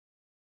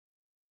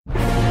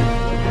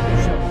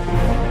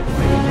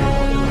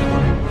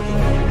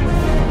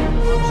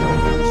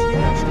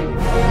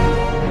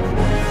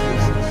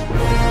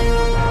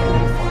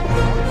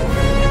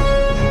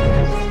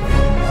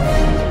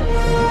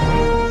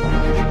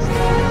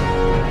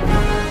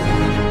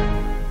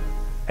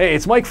Hey,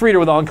 it's Mike Frieder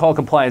with On-Call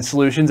Compliance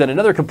Solutions and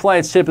another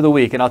compliance tip of the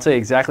week, and I'll tell you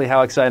exactly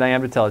how excited I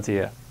am to tell it to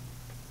you.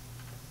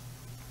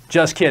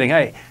 Just kidding.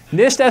 Hey,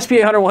 NIST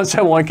SP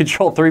 800-171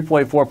 Control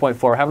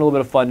 3.4.4, having a little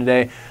bit of fun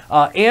today.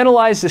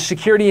 Analyze the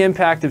security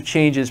impact of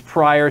changes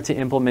prior to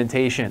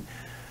implementation.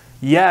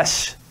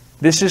 Yes,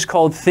 this is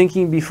called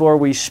thinking before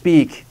we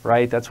speak,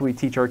 right? That's what we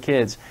teach our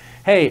kids.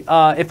 Hey,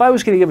 if I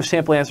was going to give a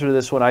sample answer to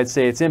this one, I'd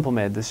say it's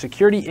implemented. The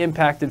security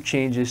impact of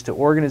changes to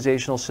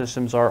organizational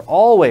systems are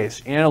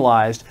always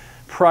analyzed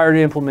prior to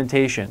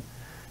implementation.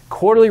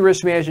 Quarterly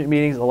risk management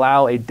meetings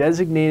allow a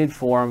designated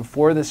forum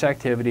for this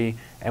activity,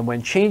 and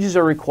when changes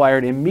are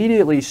required,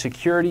 immediately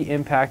security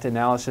impact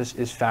analysis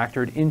is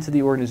factored into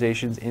the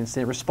organization's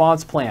incident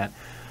response plan.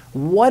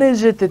 What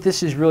is it that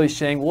this is really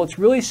saying? Well, it's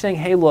really saying,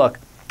 hey, look,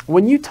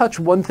 when you touch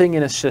one thing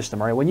in a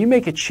system, right, when you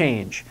make a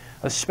change,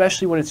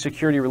 especially when it's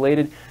security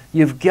related,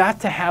 you've got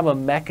to have a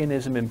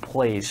mechanism in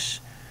place,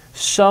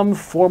 some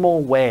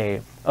formal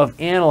way of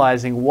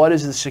analyzing what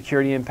is the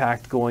security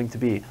impact going to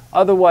be.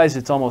 Otherwise,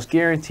 it's almost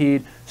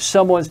guaranteed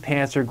someone's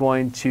pants are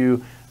going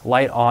to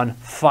light on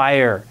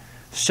fire.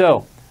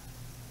 So,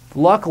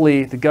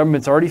 luckily, the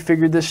government's already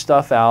figured this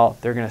stuff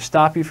out. They're going to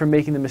stop you from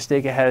making the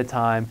mistake ahead of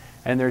time,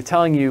 and they're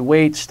telling you,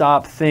 wait,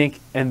 stop, think,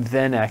 and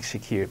then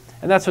execute.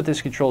 And that's what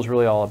this control is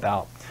really all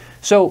about.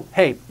 So,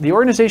 hey, the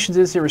organization's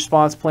incident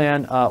response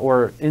plan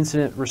or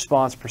incident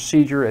response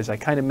procedure, as I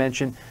kind of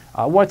mentioned,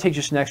 I want to take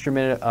just an extra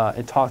minute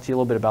and talk to you a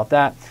little bit about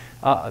that.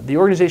 The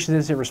organization's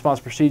incident response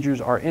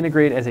procedures are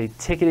integrated as a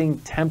ticketing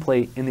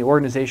template in the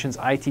organization's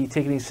IT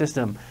ticketing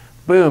system.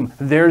 Boom,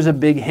 there's a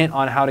big hint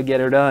on how to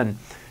get it done.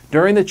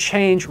 During the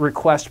change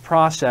request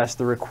process,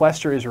 the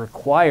requester is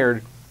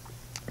required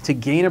to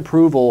gain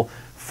approval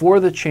for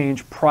the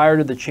change prior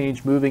to the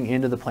change moving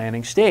into the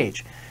planning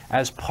stage.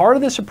 As part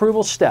of this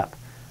approval step,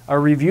 a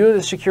review of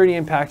the security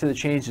impact of the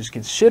change is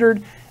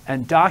considered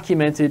and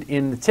documented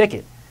in the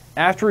ticket.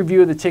 After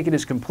review of the ticket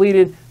is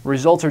completed,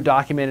 results are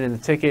documented in the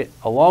ticket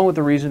along with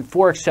the reason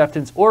for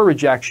acceptance or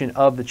rejection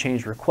of the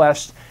change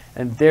request,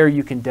 and there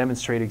you can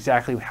demonstrate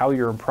exactly how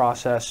your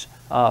process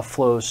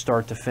flows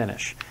start to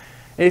finish.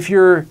 If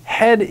your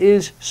head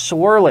is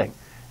swirling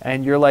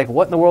and you're like,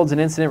 what in the world's an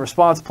incident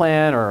response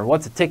plan, or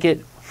what's a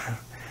ticket?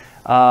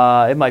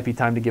 It might be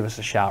time to give us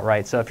a shout,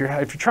 right? So if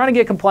you're trying to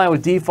get compliant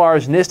with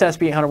DFARS, NIST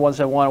SP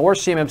 800-171, or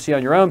CMMC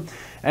on your own,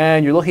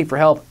 and you're looking for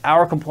help,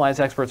 our compliance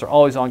experts are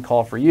always on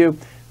call for you.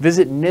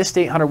 Visit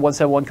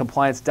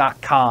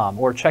NIST800-171compliance.com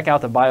or check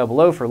out the bio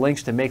below for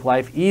links to make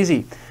life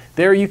easy.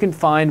 There you can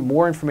find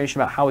more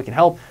information about how we can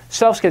help.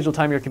 Self-schedule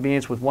time at your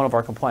convenience with one of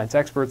our compliance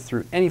experts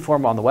through any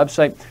form on the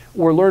website,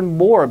 or learn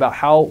more about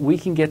how we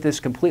can get this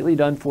completely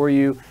done for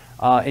you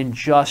in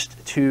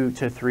just 2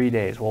 to 3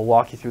 days. We'll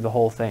walk you through the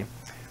whole thing.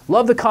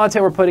 Love the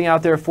content we're putting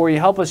out there for you.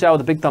 Help us out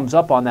with a big thumbs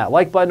up on that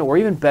like button, or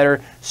even better,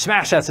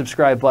 smash that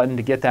subscribe button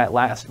to get that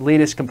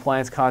latest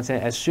compliance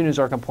content as soon as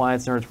our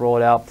compliance nerds roll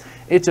it out.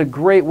 It's a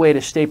great way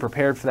to stay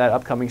prepared for that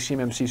upcoming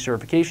CMMC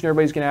certification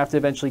everybody's going to have to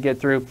eventually get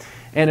through.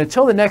 And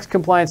until the next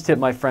compliance tip,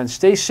 my friends,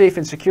 stay safe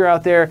and secure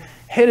out there.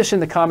 Hit us in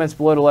the comments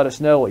below to let us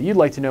know what you'd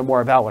like to know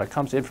more about when it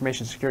comes to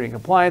information security and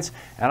compliance,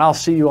 and I'll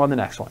see you on the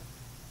next one.